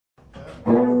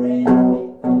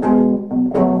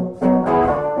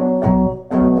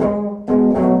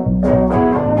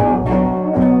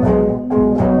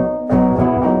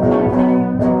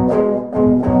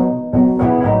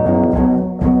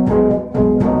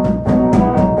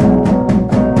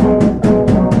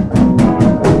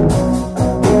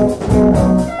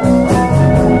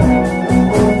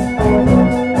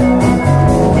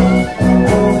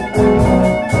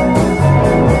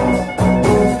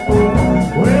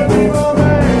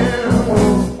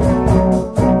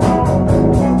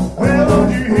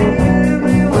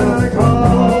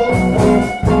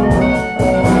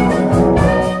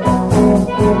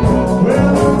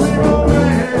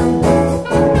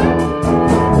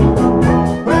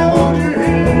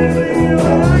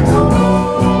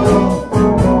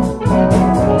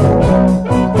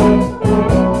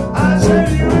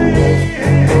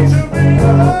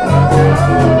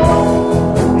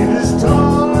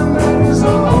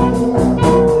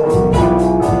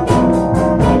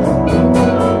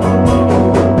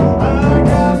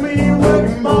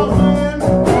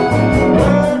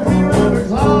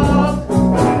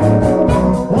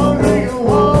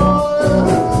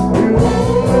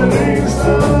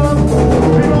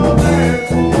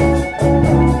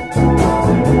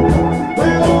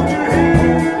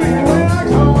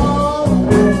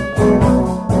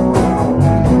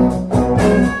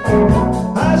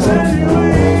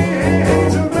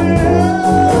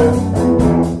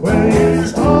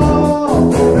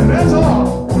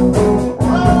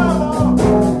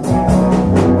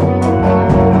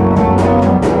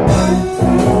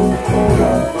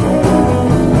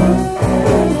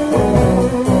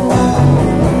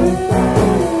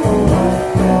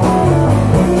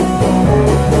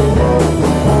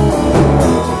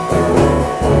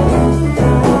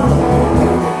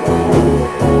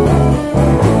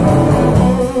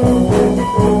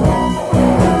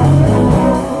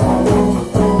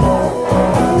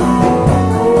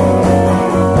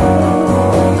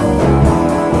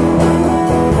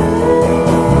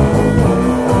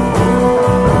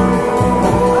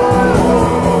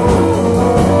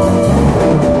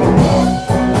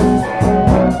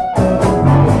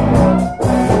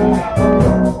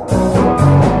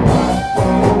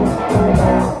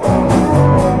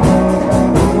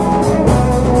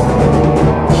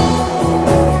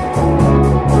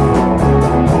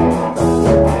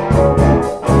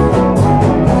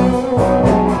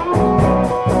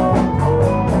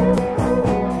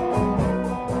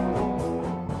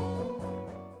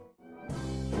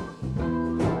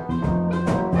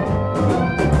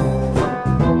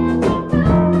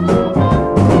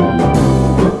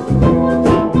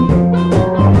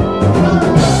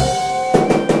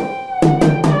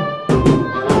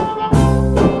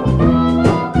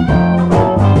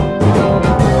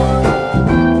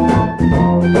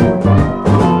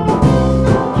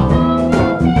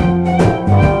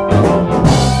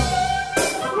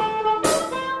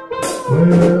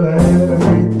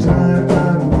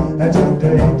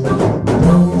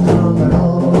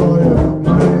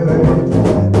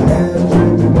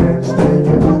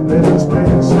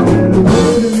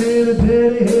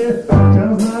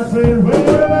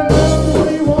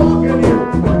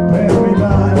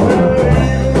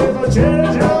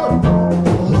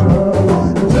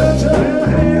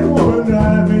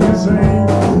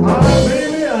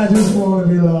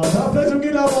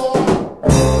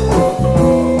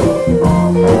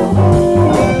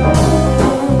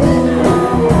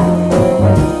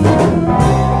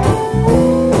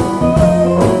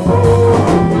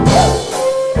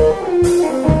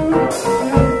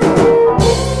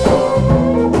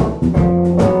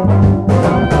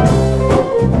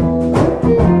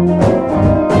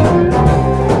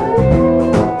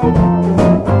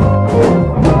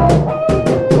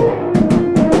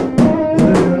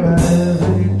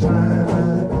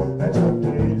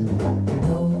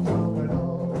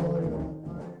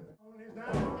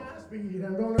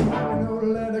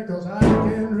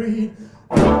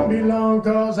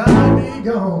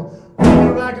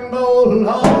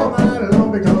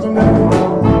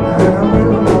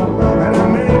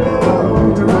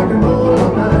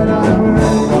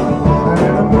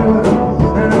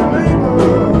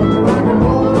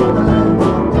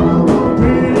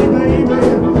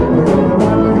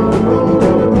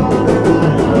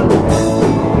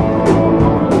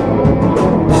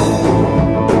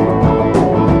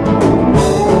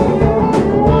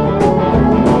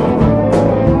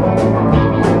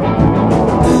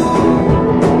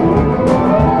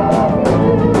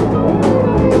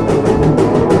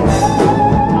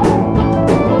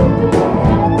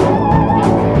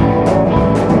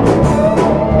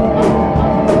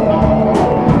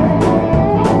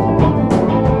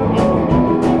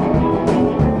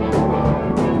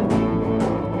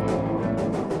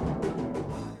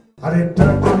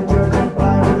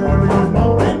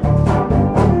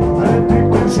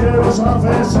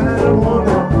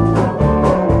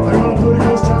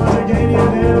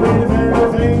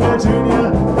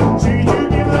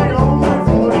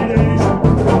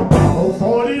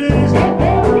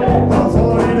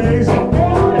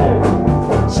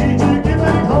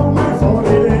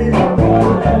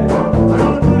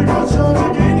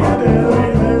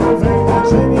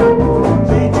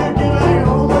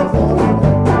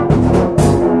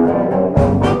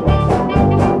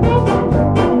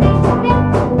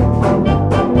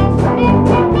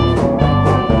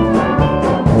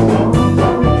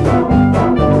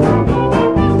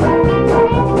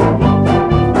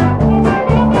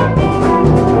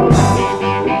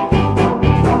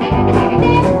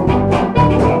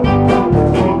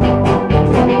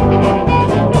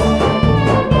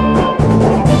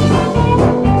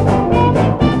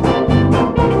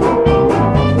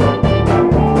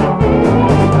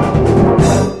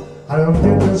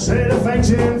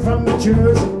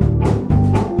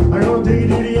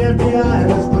the eye,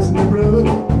 let's listen to blood.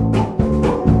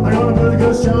 I'm gonna put a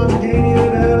good charge again, you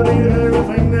that'll be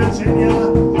everything that's in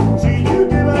ya. See you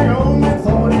get back home in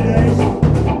 40 days.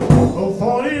 Oh,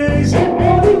 40 days.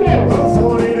 Oh,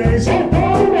 40 days. I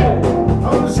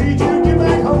wanna see you get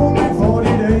back home in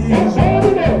 40 days. I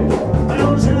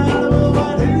don't sit out of a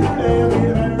white hill, that'll be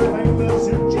everything that's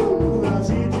in you. I'll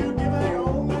see you get back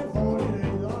home in 40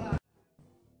 days. All right.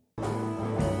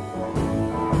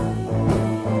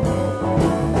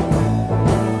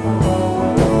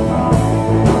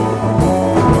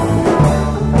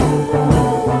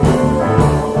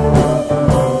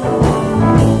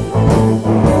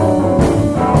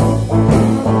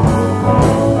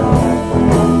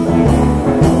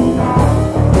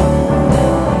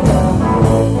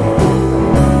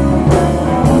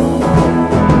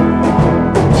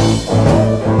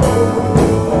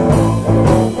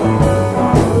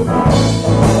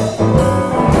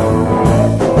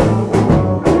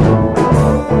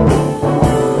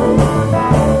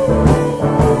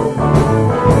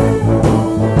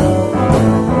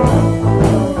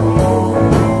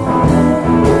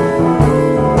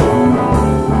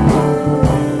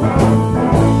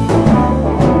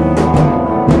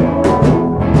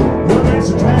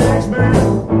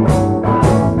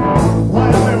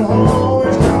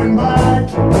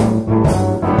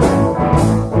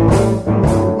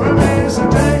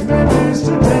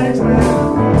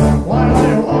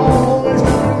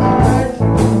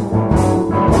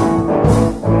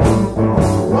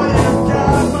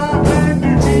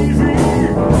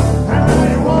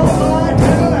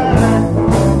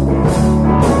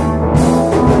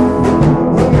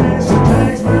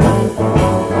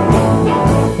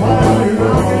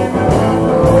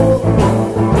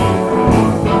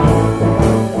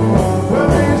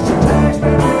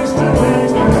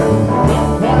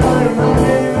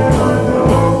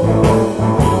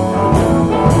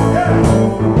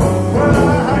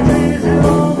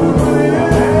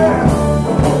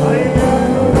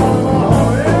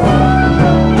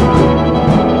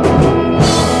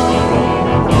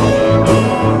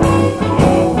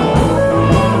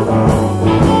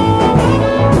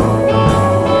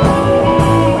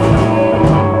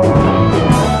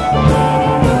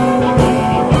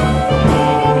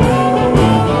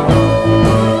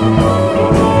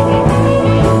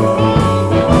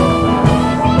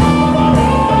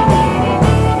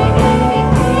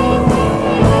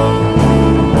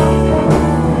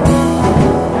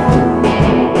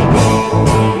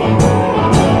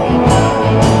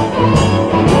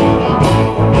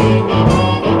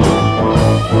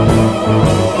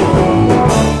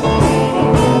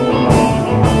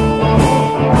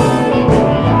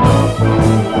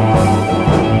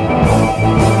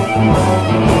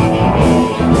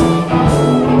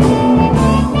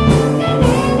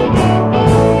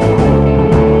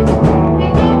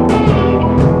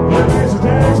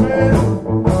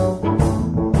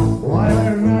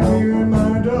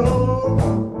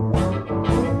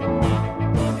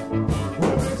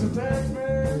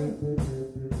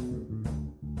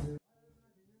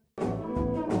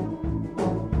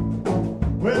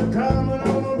 Well, come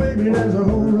on, baby, there's a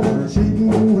whole lot of shaking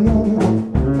going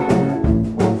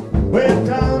on. Well,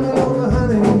 come on,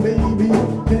 honey, baby,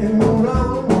 can't go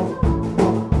wrong.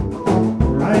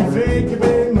 I ain't faking,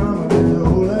 baby, mama, there's a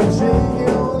whole lot of shaking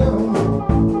going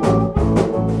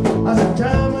on. I said,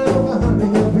 come on, honey,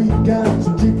 we got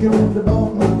some chicken in the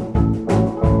bone.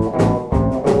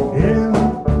 Yeah,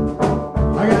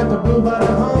 I got the blue by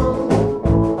the home.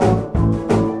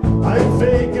 I ain't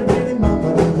faking, baby,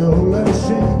 mama, there's a whole lot of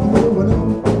shaking going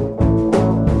on.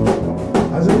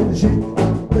 I said, the shit.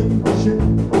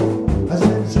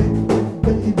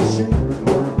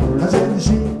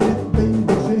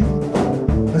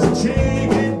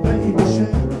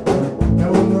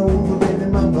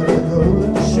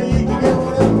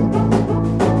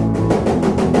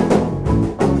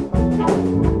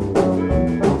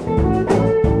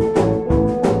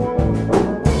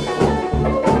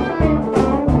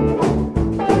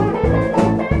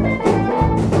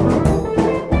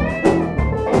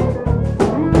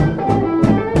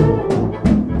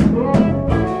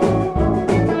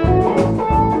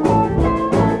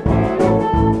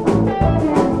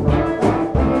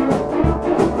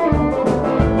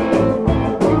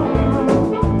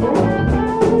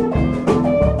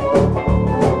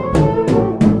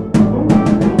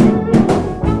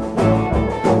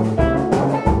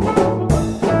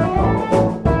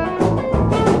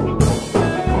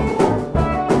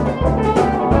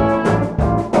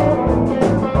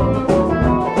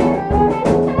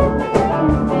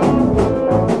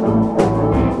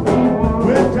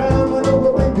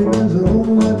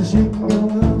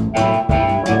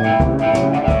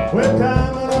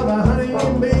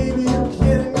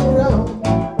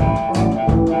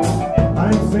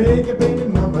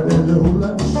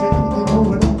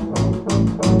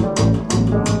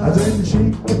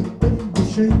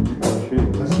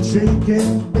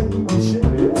 it, baby, shake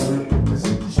it. As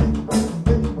if you shake it,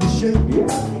 baby, shake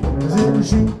it. As if you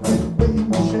shake it.